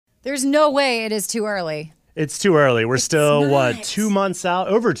There's no way it is too early. It's too early. We're still, not. 2 months out?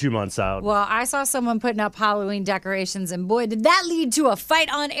 Over 2 months out. Well, I saw someone putting up Halloween decorations, and boy, did that lead to a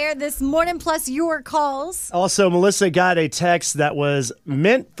fight on air this morning, plus your calls. Also, Melissa got a text that was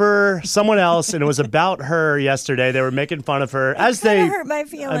meant for someone else, and it was about her yesterday. They were making fun of her. It hurt my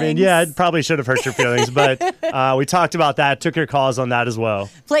feelings. I mean, yeah, it probably should have hurt your feelings, but we talked about that, took your calls on that as well.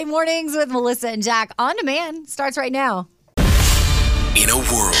 Play Mornings with Melissa and Jack on demand. Starts right now. In a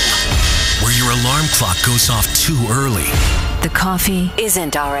world where your alarm clock goes off too early, the coffee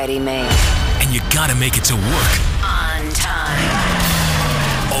isn't already made, and you gotta make it to work on time.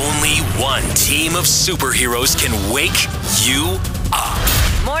 Only one team of superheroes can wake you up.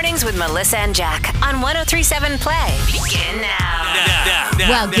 Mornings with Melissa and Jack on 103.7 Play. Begin now.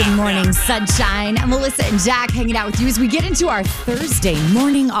 Well, good morning, sunshine. I'm Melissa and Jack hanging out with you as we get into our Thursday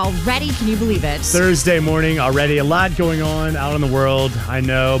morning already. Can you believe it? Thursday morning already. A lot going on out in the world, I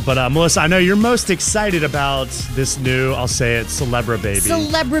know. But Melissa, I know you're most excited about this new, I'll say it, Celebra Baby.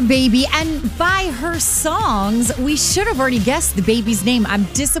 Celebra Baby. And by her songs, we should have already guessed the baby's name. I'm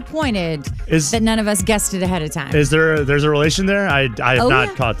disappointed that none of us guessed it ahead of time. There's a relation there? I have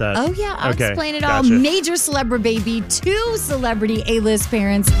not caught that. Oh, yeah. I'll explain it all. Gotcha. Major Celebra Baby, 2 celebrity A-list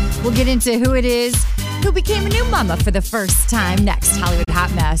parents. We'll get into who it is, who became a new mama for the first time next. Hollywood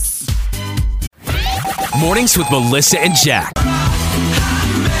Hot Mess. Mornings with Melissa and Jack.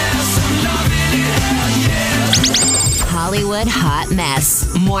 Hollywood Hot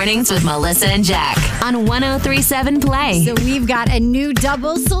Mess. Mornings with Melissa and Jack on 103.7 Play. So we've got a new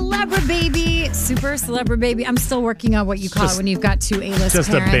double Celebra Baby, super Celebra Baby. I'm still working on what you call it when you've got 2 A-list just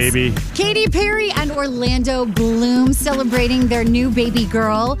parents. A baby. Katy Perry and Orlando Bloom celebrating their new baby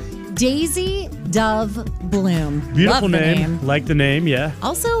girl, Daisy Dove Bloom. Beautiful Love the name. Like the name, yeah.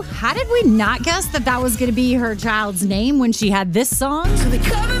 Also, how did we not guess that was going to be her child's name when she had this song? So they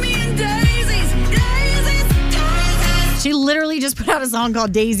cover me in daisies, daisies, daisies. She literally just put out a song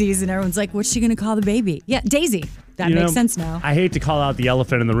called Daisies, and everyone's like, what's she going to call the baby? Yeah, Daisy. That makes sense now. I hate to call out the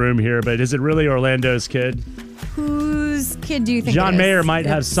elephant in the room here, but is it really Orlando's kid? Whose kid do you think John it is? Mayer might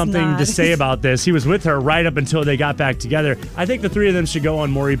have something to say about this. He was with her right up until they got back together. I think the 3 of them should go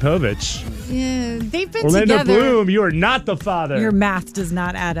on Maury Povich. Yeah, they've been Orlando together. Bloom, you are not the father. Your math does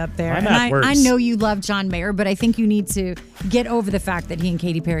not add up there. My And math works. I know you love John Mayer, but I think you need to get over the fact that he and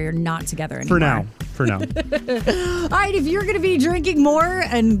Katy Perry are not together anymore. For now. All right, if you're going to be drinking more,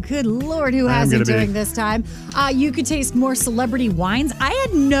 and good Lord, who hasn't during this time, you could taste more celebrity wines. I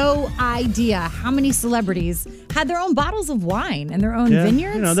had no idea how many celebrities had their own bottles of wine and their own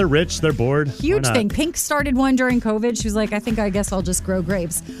vineyards. You know, they're rich, they're bored. Huge thing. Pink started one during COVID. She was like, I guess I'll just grow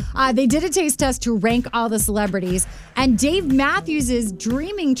grapes. They did a taste test to rank all the celebrities, and Dave Matthews'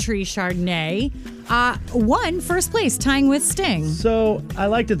 Dreaming Tree Chardonnay won first place, tying with Sting. So I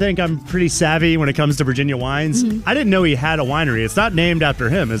like to think I'm pretty savvy when it comes to Virginia wines. Mm-hmm. I didn't know he had a winery. It's not named after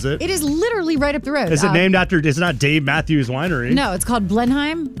him, is it? It is literally right up the road. Is it named after, it's not Dave Matthews Winery? No, it's called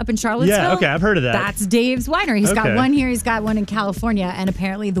Blenheim up in Charlottesville. Yeah, okay, I've heard of that. That's Dave's winery. He's got Okay. one here, he's got one in California, and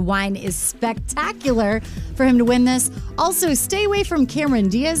apparently the wine is spectacular for him to win this. Also, stay away from Cameron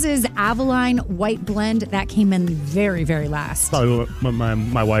Diaz's Avalon White Blend. That came in very, very last. Probably what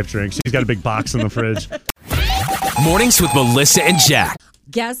my wife drinks. She's got a big box in the fridge. Mornings with Melissa and Jack.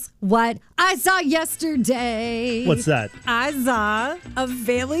 Guess what I saw yesterday? What's that? I saw a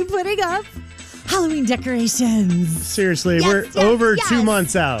family putting up Halloween decorations. Seriously, Yes, we're yes, over yes. 2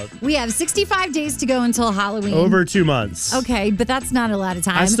 months out. We have 65 days to go until Halloween. Over 2 months. Okay, but that's not a lot of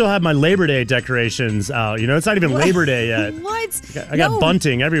time. I still have my Labor Day decorations out. You know, it's not even Labor Day yet. What? I got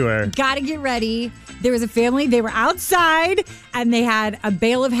bunting everywhere. Gotta get ready. There was a family, they were outside, and they had a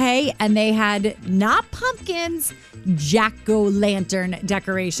bale of hay, and they had not pumpkins, jack-o'-lantern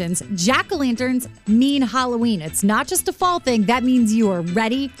decorations. Jack-o'-lanterns mean Halloween. It's not just a fall thing. That means you are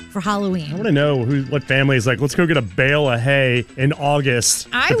ready for Halloween. I want to know what family is like, let's go get a bale of hay in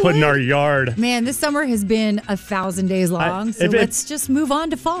August to put in our yard. Man, this summer has been 1,000 days long, so let's just move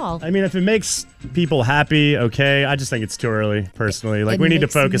on to fall. I mean, if it makes people happy, okay. I just think it's too early, personally. Like, we need to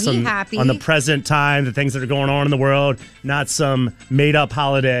focus on the present time, the things that are going on in the world, not some made-up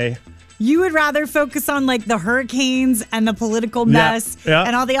holiday. You would rather focus on like the hurricanes and the political mess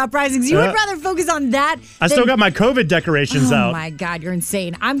and all the uprisings. You would rather focus on that. I still got my COVID decorations out. Oh my God, you're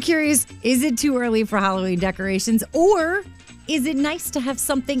insane. I'm curious, is it too early for Halloween decorations, or is it nice to have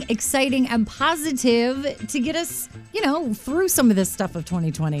something exciting and positive to get us, through some of this stuff of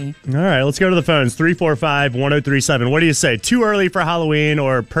 2020? All right, let's go to the phones. 345-1037. What do you say? Too early for Halloween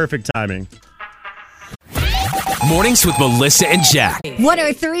or perfect timing? Mornings with Melissa and Jack.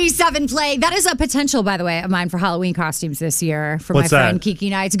 1037 Play. That is a potential, by the way, of mine for Halloween costumes this year for What's my friend that? Kiki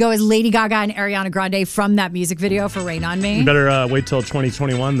and I to go as Lady Gaga and Ariana Grande from that music video for Rain on Me. You better wait till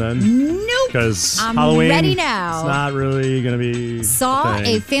 2021 then. Nope. Because I'm Halloween, ready now. It's not really going to be. Saw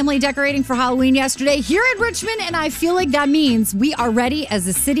a family decorating for Halloween yesterday here in Richmond, and I feel like that means we are ready as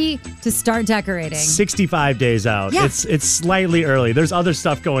a city to start decorating. 65 days out. Yeah. It's slightly early. There's other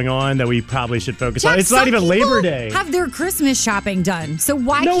stuff going on that we probably should focus on. Jack, It's not even some Labor people Day. have their Christmas shopping done, so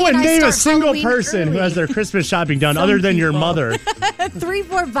why No can't one I name start a single Halloween person early? who has their Christmas shopping done Some other than your people. mother.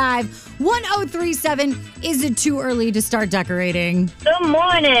 345-1037. Is it too early to start decorating? Good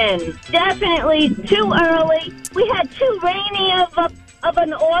morning. Definitely too early. We had too rainy of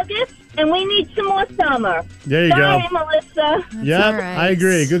an August, and we need some more summer. There you Sorry, go. Melissa. Yep, All right. I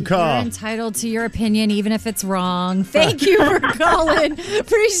agree. Good call. You're entitled to your opinion, even if it's wrong. Thank you for calling.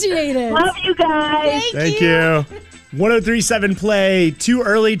 Appreciate it. Love you guys. Thank you. 1037 Play. Too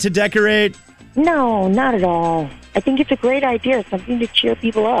early to decorate. No, not at all. I think it's a great idea, something to cheer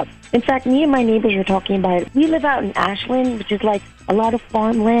people up. In fact, me and my neighbors were talking about it. We live out in Ashland, which is like a lot of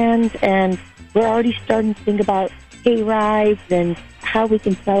farmland, and we're already starting to think about hay rides and how we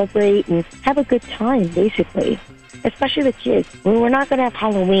can celebrate and have a good time, basically, especially the kids. We're not going to have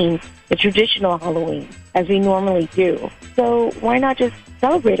Halloween, the traditional Halloween, as we normally do. So why not just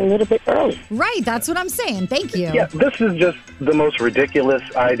celebrate a little bit early? Right, that's what I'm saying. Thank you. Yeah, this is just the most ridiculous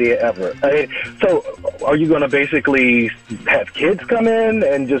idea ever. So are you going to basically have kids come in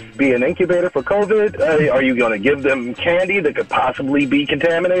and just be an incubator for COVID? Are you going to give them candy that could possibly be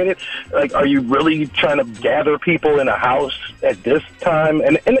contaminated? Like, are you really trying to gather people in a house at this time?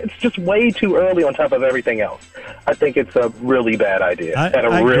 And it's just way too early on top of everything else. I think it's a really bad idea at a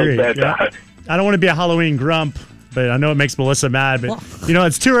I real agree. bad Yeah. time. I don't want to be a Halloween grump, but I know it makes Melissa mad. But,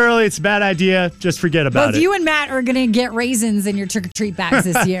 it's too early. It's a bad idea. Just forget about Both it. you and Matt are going to get raisins in your trick-or-treat bags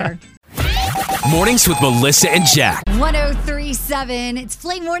this year. Mornings with Melissa and Jack. 1037. It's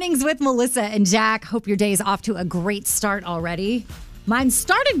Flame Mornings with Melissa and Jack. Hope your day is off to a great start already. Mine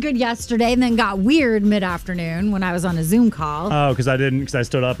started good yesterday and then got weird mid-afternoon when I was on a Zoom call. Oh, because I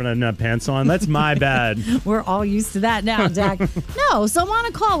stood up and I didn't have pants on. That's my bad. We're all used to that now, Jack. No, so I'm on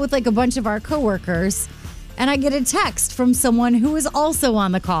a call with like a bunch of our coworkers, and I get a text from someone who is also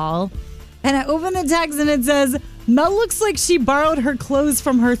on the call. And I open the text and it says, Mel looks like she borrowed her clothes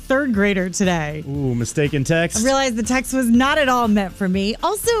from her third grader today. Ooh, mistaken text. I realized the text was not at all meant for me.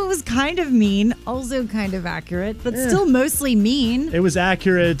 Also, it was kind of mean, also kind of accurate, but still mostly mean. It was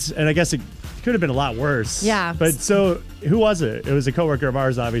accurate, and I guess it could have been a lot worse. Yeah. But so, who was it? It was a coworker of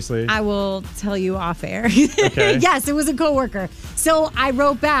ours, obviously. I will tell you off air. Okay. Yes, it was a coworker. So I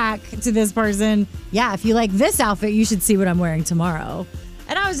wrote back to this person, yeah, if you like this outfit, you should see what I'm wearing tomorrow.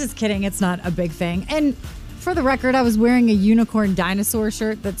 And I was just kidding. It's not a big thing. And for the record, I was wearing a unicorn dinosaur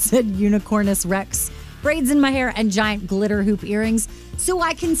shirt that said Unicornus Rex, braids in my hair, and giant glitter hoop earrings. So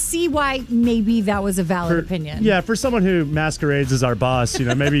I can see why maybe that was a valid opinion. Yeah, for someone who masquerades as our boss,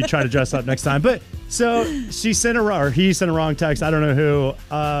 maybe try to dress up next time. But so he sent a wrong text. I don't know who.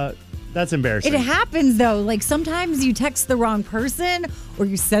 That's embarrassing. It happens, though. Like, sometimes you text the wrong person or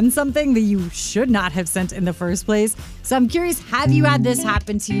you send something that you should not have sent in the first place. So I'm curious, have you had this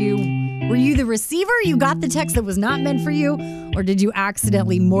happen to you? Were you the receiver? You got the text that was not meant for you? Or did you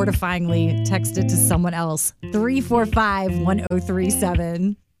accidentally, mortifyingly text it to someone else?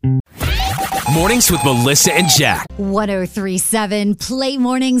 345-1037. Mornings with Melissa and Jack. 1037 Play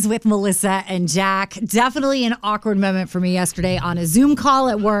Mornings with Melissa and Jack. Definitely an awkward moment for me yesterday on a Zoom call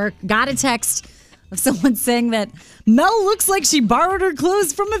at work. Got a text of someone saying that Mel looks like she borrowed her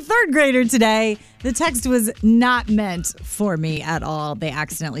clothes from a third grader today. The text was not meant for me at all. They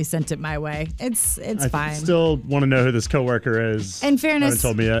accidentally sent it my way. It's fine. I still want to know who this coworker is. In fairness, haven't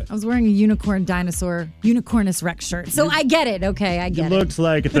told me yet. I was wearing a Unicornus Rex shirt. So I get it. Okay, I get it. Looked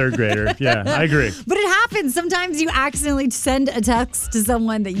like a third grader. Yeah, I agree. But it happens. Sometimes you accidentally send a text to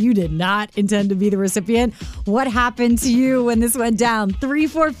someone that you did not intend to be the recipient. What happened to you when this went down?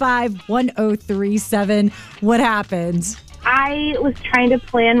 345-1037. What happened? I was trying to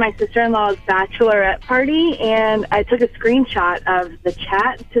plan my sister-in-law's bachelorette party, and I took a screenshot of the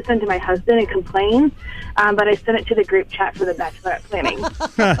chat to send to my husband and complain, but I sent it to the group chat for the bachelorette planning.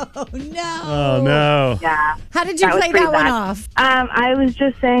 Oh, no. Oh, no. Yeah. How did you play that one off? I was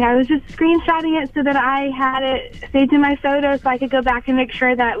just saying, I was just screenshotting it so that I had it saved in my photo so I could go back and make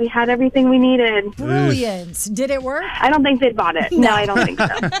sure that we had everything we needed. Brilliant. Did it work? I don't think they bought it. No, I don't think so.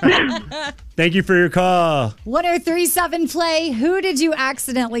 Thank you for your call. 1037 Play. Who did you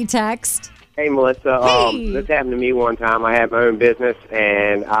accidentally text? Hey, Melissa. Hey. This happened to me one time. I had my own business,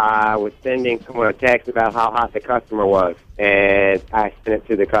 and I was sending someone a text about how hot the customer was, and I sent it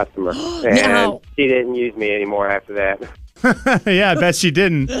to the customer. And she didn't use me anymore after that. Yeah, I bet she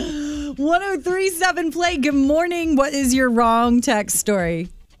didn't. 1037 Play. Good morning. What is your wrong text story?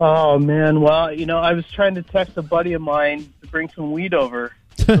 Oh, man. Well, I was trying to text a buddy of mine to bring some weed over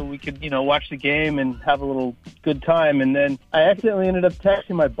so we could, watch the game and have a little good time. And then I accidentally ended up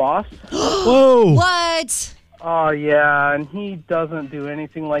texting my boss. Whoa. What? Oh, yeah. And he doesn't do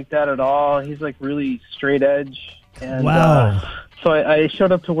anything like that at all. He's like really straight edge. And, wow. So I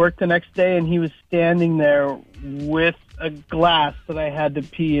showed up to work the next day, and he was standing there with a glass that I had to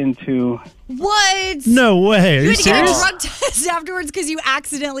pee into. What? No way. Are you you had to get serious? a drug test afterwards because you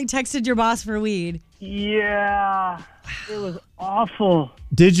accidentally texted your boss for weed. Yeah. It was awful.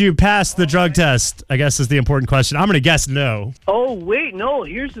 Did you pass the drug test? I guess is the important question. I'm going to guess no. Oh, wait, no.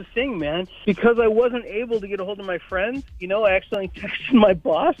 Here's the thing, man. Because I wasn't able to get a hold of my friends, I accidentally texted my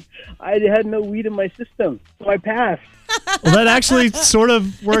boss. I had no weed in my system, so I passed. Well, that actually sort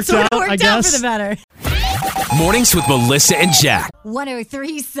of worked out, I guess. For the better. Mornings with Melissa and Jack.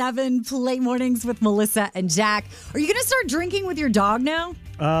 1037 Play Mornings with Melissa and Jack. Are you going to start drinking with your dog now?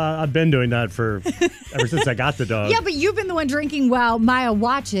 I've been doing that ever since I got the dog. Yeah, but you've been the one drinking while Maya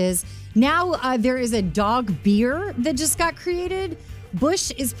watches. Now there is a dog beer that just got created.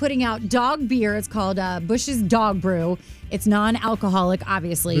 Busch is putting out dog beer. It's called Busch's Dog Brew. It's non-alcoholic,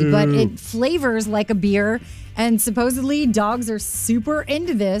 obviously, but it flavors like a beer. And supposedly dogs are super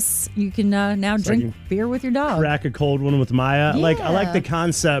into this. You can now drink beer with your dog. Crack a cold one with Maya. Yeah. I like the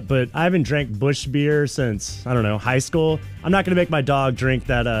concept, but I haven't drank Busch beer since, I don't know, high school. I'm not going to make my dog drink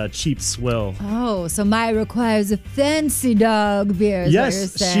that cheap swill. Oh, so Maya requires a fancy dog beer is what you're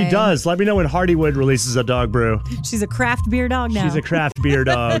Yes, saying. she does. Let me know when Hardywood releases a dog brew. She's a craft beer dog now. She's a craft beer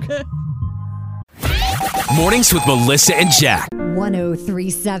dog. Mornings with Melissa and Jack.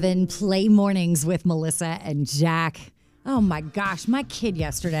 1037 Play Mornings with Melissa and Jack. Oh my gosh, my kid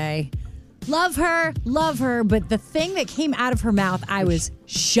yesterday. Love her, but the thing that came out of her mouth, I was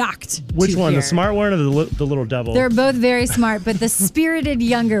shocked. Which one, hear. the smart one or the little devil? They're both very smart, but the spirited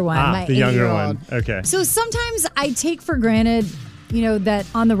younger one, my the younger 8-year-old. one. Okay. So sometimes I take for granted, that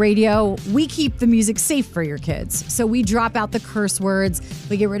on the radio, we keep the music safe for your kids. So we drop out the curse words.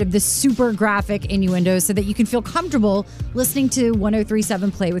 We get rid of the super graphic innuendos so that you can feel comfortable listening to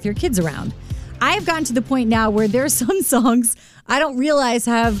 1037 Play with your kids around. I have gotten to the point now where there are some songs I don't realize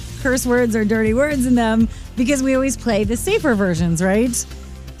have curse words or dirty words in them because we always play the safer versions, right?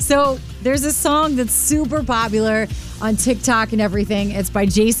 So there's a song that's super popular on TikTok and everything. It's by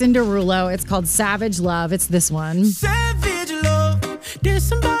Jason Derulo. It's called Savage Love. It's this one. Savage love. Did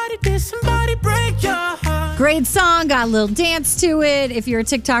somebody break your heart? Great song. Got a little dance to it. If you're a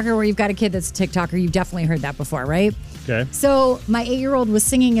TikToker or you've got a kid that's a TikToker, you've definitely heard that before, right? Okay. So my 8-year-old was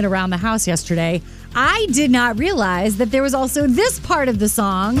singing it around the house yesterday. I did not realize that there was also this part of the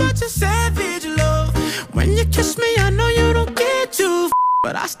song. Such a savage love. When you kiss me, I know you don't get to,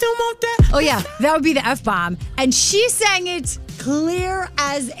 but I still want that. Oh yeah, that would be the F-bomb. And she sang it clear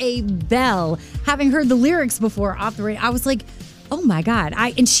as a bell. Having heard the lyrics before off the radio, I was like, oh my God.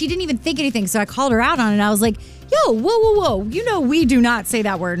 And she didn't even think anything. So I called her out on it. And I was like, yo, whoa. We do not say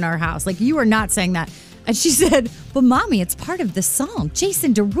that word in our house. Like, you are not saying that. And she said, but mommy, it's part of the song.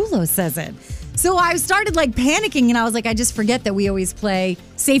 Jason Derulo says it. So I started panicking, and I was like, I just forget that we always play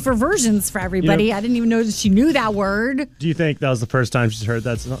safer versions for everybody. I didn't even know that she knew that word. Do you think that was the first time she's heard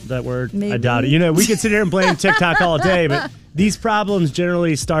that word? Maybe. I doubt it. We could sit here and blame TikTok all day, but these problems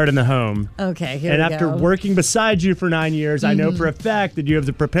generally start in the home. Okay, here and we after go. working beside you for 9 years, I know for a fact that you have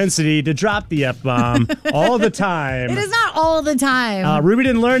the propensity to drop the F-bomb all the time. It is not all the time. Ruby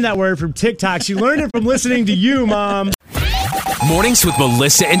didn't learn that word from TikTok. She learned it from listening to you, Mom. Mornings with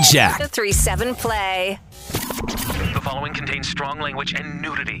Melissa and Jack. 1037 Play. The following contains strong language and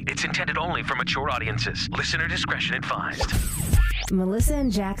nudity. It's intended only for mature audiences. Listener discretion advised. Melissa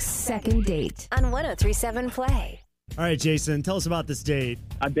and Jack's second date on 1037 Play. All right, Jason, tell us about this date.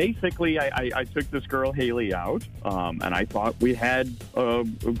 I took this girl, Haley, out, and I thought we had a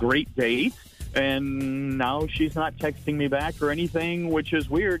great date. And now she's not texting me back or anything, which is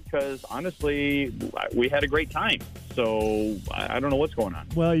weird because, honestly, we had a great time. So I don't know what's going on.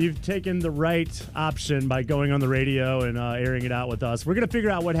 Well, you've taken the right option by going on the radio and airing it out with us. We're going to figure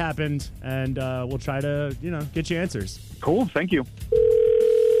out what happened, and we'll try to, get you answers. Cool. Thank you.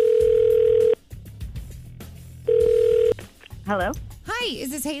 Hello? Hi,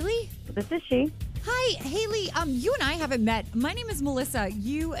 is this Haley? This is she. Hi, Haley. You and I haven't met. My name is Melissa.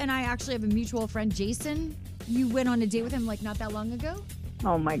 You and I actually have a mutual friend, Jason. You went on a date with him not that long ago?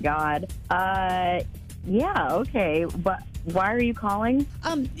 Oh, my God. Yeah, okay. But why are you calling?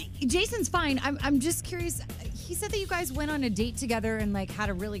 Jason's fine. I'm just curious. He said that you guys went on a date together and like had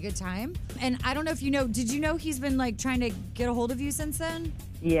a really good time. And I don't know if you know, did you know he's been like trying to get a hold of you since then?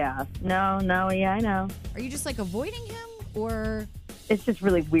 Yeah. No, yeah, I know. Are you just like avoiding him or? It's just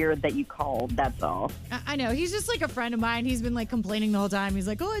really weird that you called, that's all. I know. He's just like a friend of mine. He's been like complaining the whole time. He's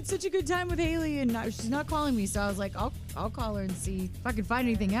like, oh, it's such a good time with Haley and she's not calling me. So I was like, I'll call her and see if I can find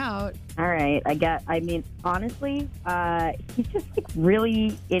anything out. All right. Honestly, he's just like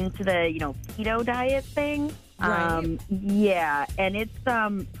really into the, keto diet thing. Right. Yeah, and it's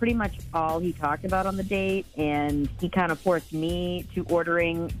pretty much all he talked about on the date, and he kind of forced me to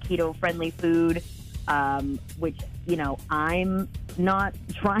ordering keto-friendly food, which, I'm not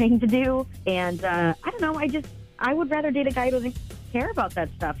trying to do. And I don't know, I would rather date a guy who doesn't care about that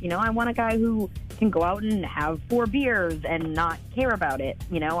stuff. I want a guy who can go out and have 4 beers and not care about it.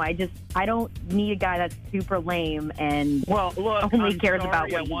 I don't need a guy that's super lame and only cares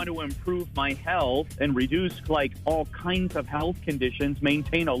about what I want to improve my health and reduce like all kinds of health conditions,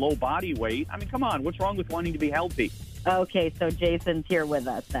 maintain a low body weight. I mean, come on, what's wrong with wanting to be healthy? Okay, so Jason's here with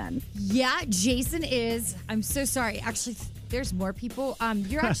us then. Yeah, Jason is. I'm so sorry. Actually, there's more people.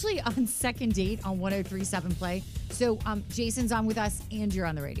 You're actually on second date on 103.7 Play. So Jason's on with us and you're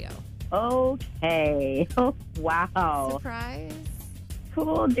on the radio. Okay. Oh, wow. Surprise.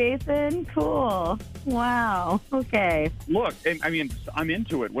 Cool, Jason. Cool. Wow. Okay. Look, I mean, I'm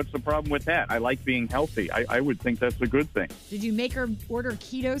into it. What's the problem with that? I like being healthy. I would think that's a good thing. Did you make her order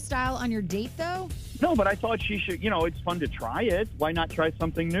keto style on your date, though? No, but I thought she should, it's fun to try it. Why not try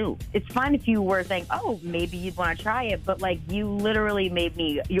something new? It's fine if you were saying, oh, maybe you'd want to try it. But, you literally made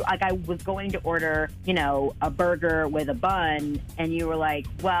me, I was going to order, a burger with a bun. And you were like,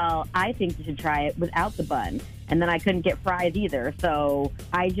 well, I think you should try it without the bun. And then I couldn't get fries either. So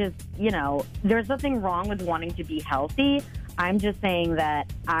I just, there's nothing wrong with wanting to be healthy. I'm just saying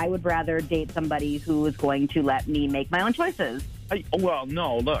that I would rather date somebody who is going to let me make my own choices.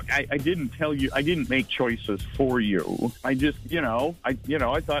 No, look, I didn't tell you, I didn't make choices for you. I just, I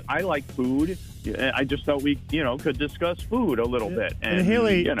thought I like food. I just thought we, could discuss food a little bit. And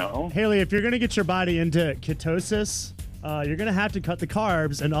Haley, Haley, if you're going to get your body into ketosis, you're going to have to cut the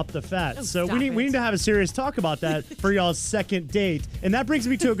carbs and up the fat. Oh, so we need to have a serious talk about that for y'all's second date. And that brings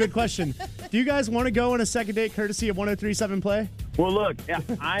me to a good question. Do you guys want to go on a second date courtesy of 103.7 Play? Well, look,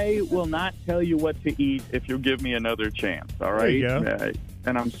 I will not tell you what to eat if you give me another chance, all right? There you go.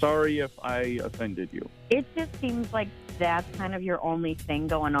 And I'm sorry if I offended you. It just seems like that's kind of your only thing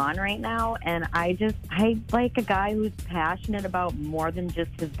going on right now. And I like a guy who's passionate about more than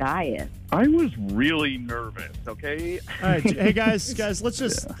just his diet. I was really nervous, okay? All right. Hey, guys,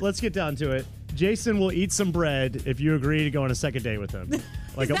 let's get down to it. Jason will eat some bread if you agree to go on a second date with him.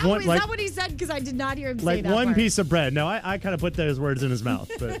 Is that what he said? Because I did not hear him say that. Like one part. piece of bread. No, I kind of put those words in his mouth.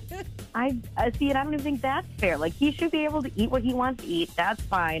 But I see it. I don't even think that's fair. Like, he should be able to eat what he wants to eat. That's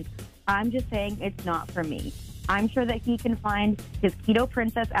fine. I'm just saying it's not for me. I'm sure that he can find his keto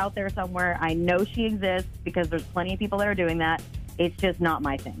princess out there somewhere. I know she exists because there's plenty of people that are doing that. It's just not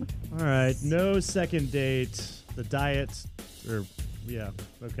my thing. All right. No second date. The diet. Yeah.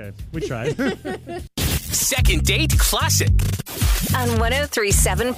 Okay. We tried. Second date classic. On 103.7